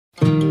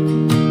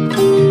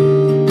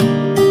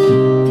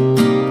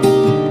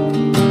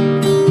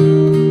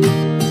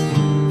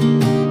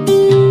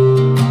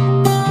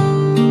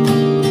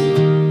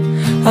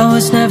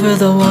never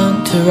the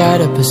one to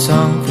write up a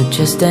song for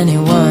just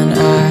anyone.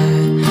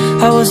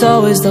 I was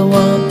always the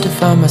one to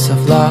find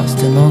myself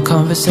lost in old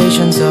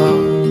conversations,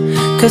 oh.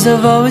 Cause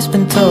I've always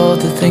been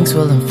told that things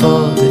will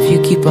unfold if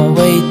you keep on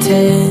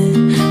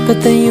waiting.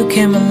 But then you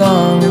came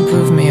along and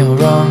proved me all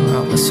wrong,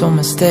 I was so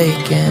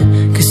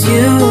mistaken. Cause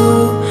you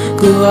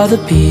glue all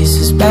the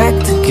pieces back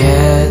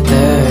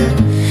together.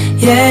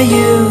 Yeah,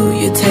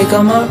 you take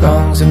all my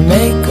wrongs and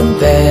make them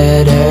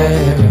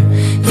better.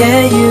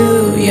 Yeah,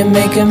 you're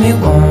making me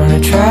wanna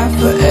try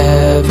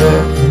forever.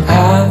 And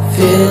I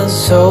feel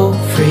so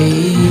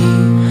free,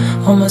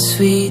 oh my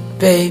sweet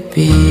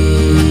baby.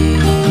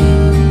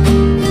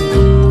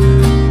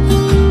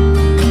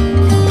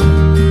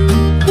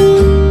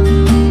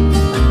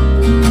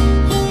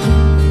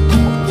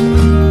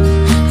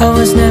 I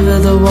was never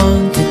the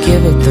one to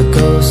give up the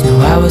ghost, no,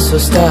 I was so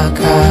stuck.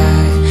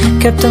 I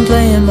kept on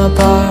playing my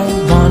part,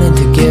 wanting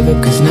to give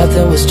up cause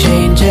nothing was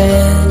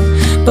changing.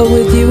 But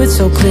with you it's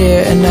so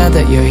clear, and now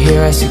that you're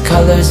here I see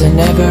colors in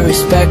every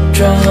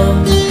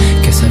spectrum.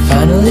 Guess I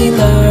finally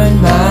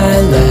learned my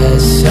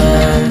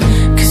lesson.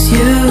 Cause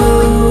you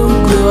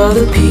glue all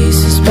the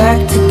pieces back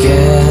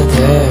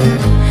together.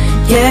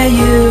 Yeah,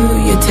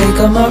 you take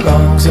all my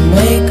wrongs and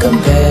make them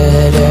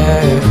better.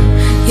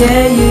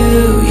 Yeah,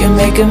 you're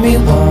making me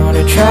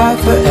wanna try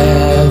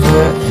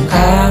forever. And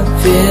I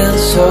feel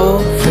so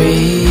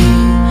free,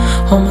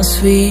 oh my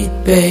sweet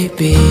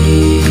baby.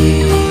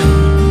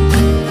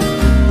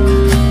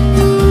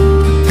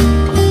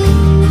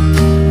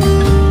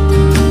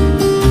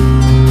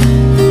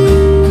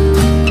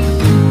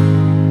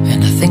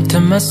 And I think to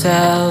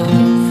myself,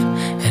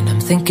 and I'm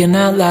thinking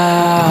out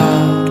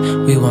loud,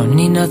 we won't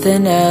need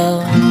nothing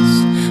else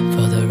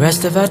for the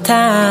rest of our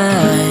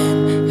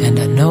time. And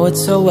I know it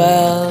so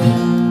well,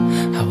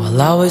 I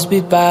will always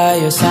be by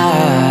your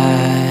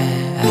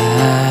side.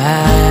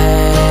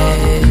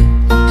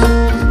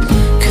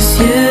 Cause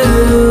you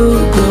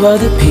glue all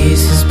the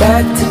pieces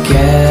back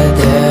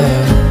together.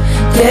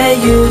 Yeah,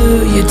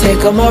 you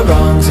take all my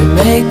wrongs and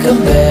make them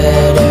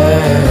better.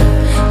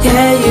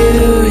 Yeah,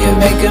 you're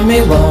making me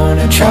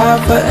wanna try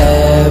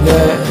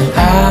forever. And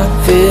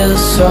I feel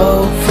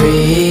so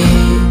free,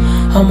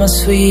 oh my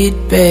sweet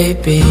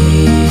baby.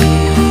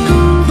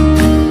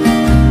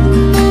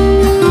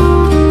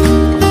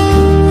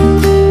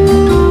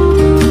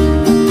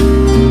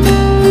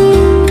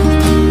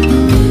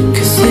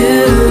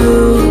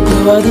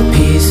 All the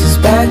pieces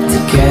back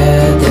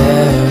together.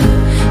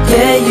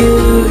 Yeah,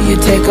 you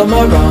take all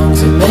my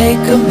wrongs and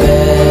make them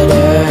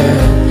better.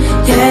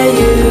 Yeah,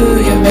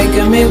 you're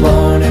making me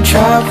wanna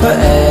try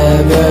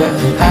forever.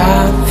 And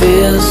I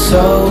feel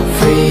so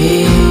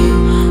free,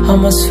 oh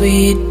my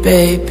sweet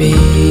baby.